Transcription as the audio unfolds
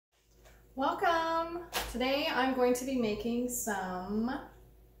Welcome! Today I'm going to be making some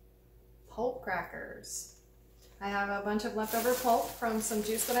pulp crackers. I have a bunch of leftover pulp from some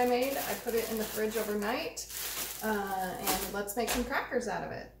juice that I made. I put it in the fridge overnight and let's make some crackers out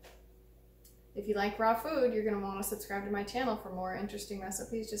of it. If you like raw food, you're going to want to subscribe to my channel for more interesting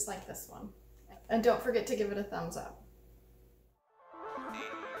recipes just like this one. And don't forget to give it a thumbs up.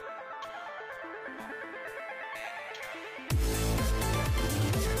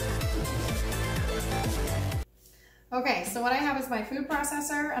 Okay, so what I have is my food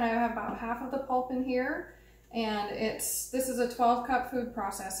processor, and I have about half of the pulp in here, and this is a 12-cup food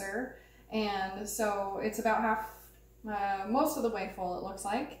processor, and so it's about half, most of the way full it looks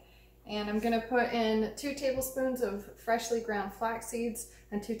like. And I'm going to put in 2 tablespoons of freshly ground flax seeds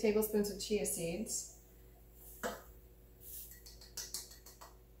and 2 tablespoons of chia seeds.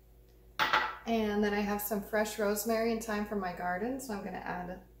 And then I have some fresh rosemary and thyme from my garden, so I'm going to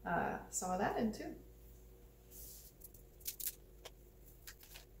add some of that in too.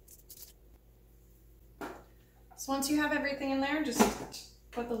 So once you have everything in there, just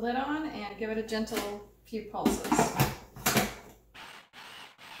put the lid on and give it a gentle few pulses.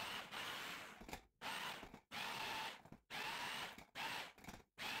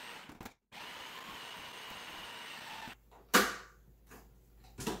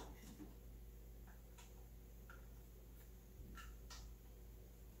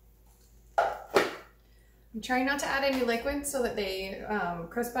 I'm trying not to add any liquid so that they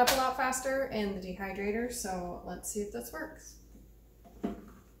crisp up a lot faster in the dehydrator, so let's see if this works.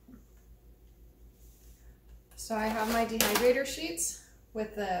 So I have my dehydrator sheets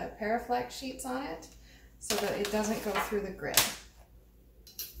with the flax sheets on it so that it doesn't go through the grid.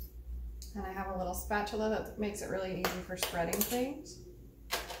 And I have a little spatula that makes it really easy for spreading things.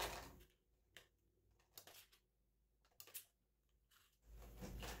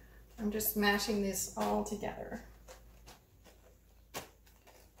 I'm just mashing this all together.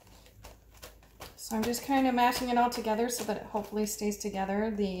 So I'm just kind of mashing it all together so that it hopefully stays together.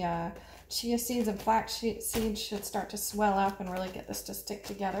 The chia seeds and flax seeds should start to swell up and really get this to stick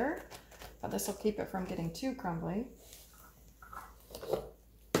together, but this will keep it from getting too crumbly.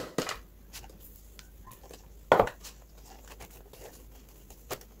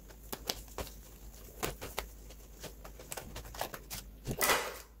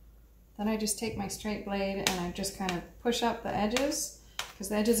 Then I just take my straight blade and I just kind of push up the edges because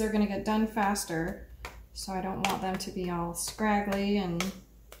the edges are going to get done faster, so I don't want them to be all scraggly and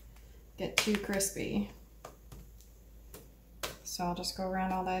get too crispy. So I'll just go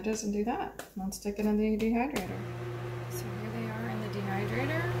around all the edges and do that and stick it in the dehydrator. So here they are in the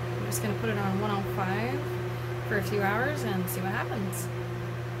dehydrator. I'm just going to put it on 105 for a few hours and see what happens.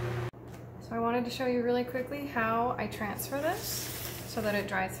 So I wanted to show you really quickly how I transfer this so that it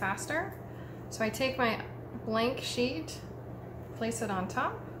dries faster. So I take my blank sheet, place it on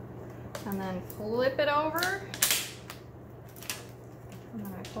top, and then flip it over. And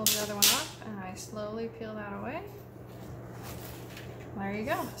then I pull the other one up and I slowly peel that away. There you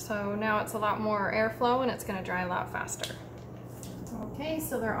go. So now it's a lot more airflow and it's gonna dry a lot faster. Okay,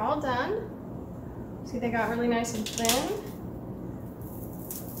 so they're all done. See, they got really nice and thin.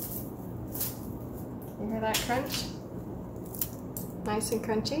 You hear that crunch? Nice and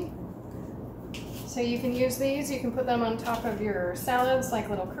crunchy. So you can use these, you can put them on top of your salads like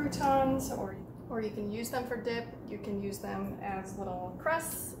little croutons, or you can use them for dip. You can use them as little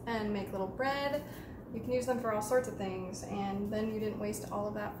crusts and make little bread. You can use them for all sorts of things, and then you didn't waste all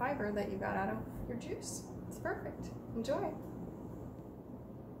of that fiber that you got out of your juice. It's perfect. Enjoy.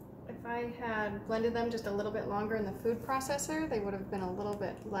 If I had blended them just a little bit longer in the food processor, they would have been a little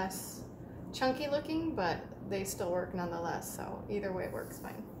bit less chunky looking, but they still work nonetheless, so either way it works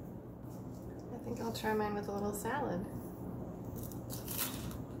fine. I think I'll try mine with a little salad.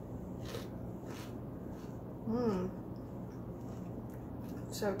 Mmm.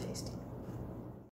 So tasty.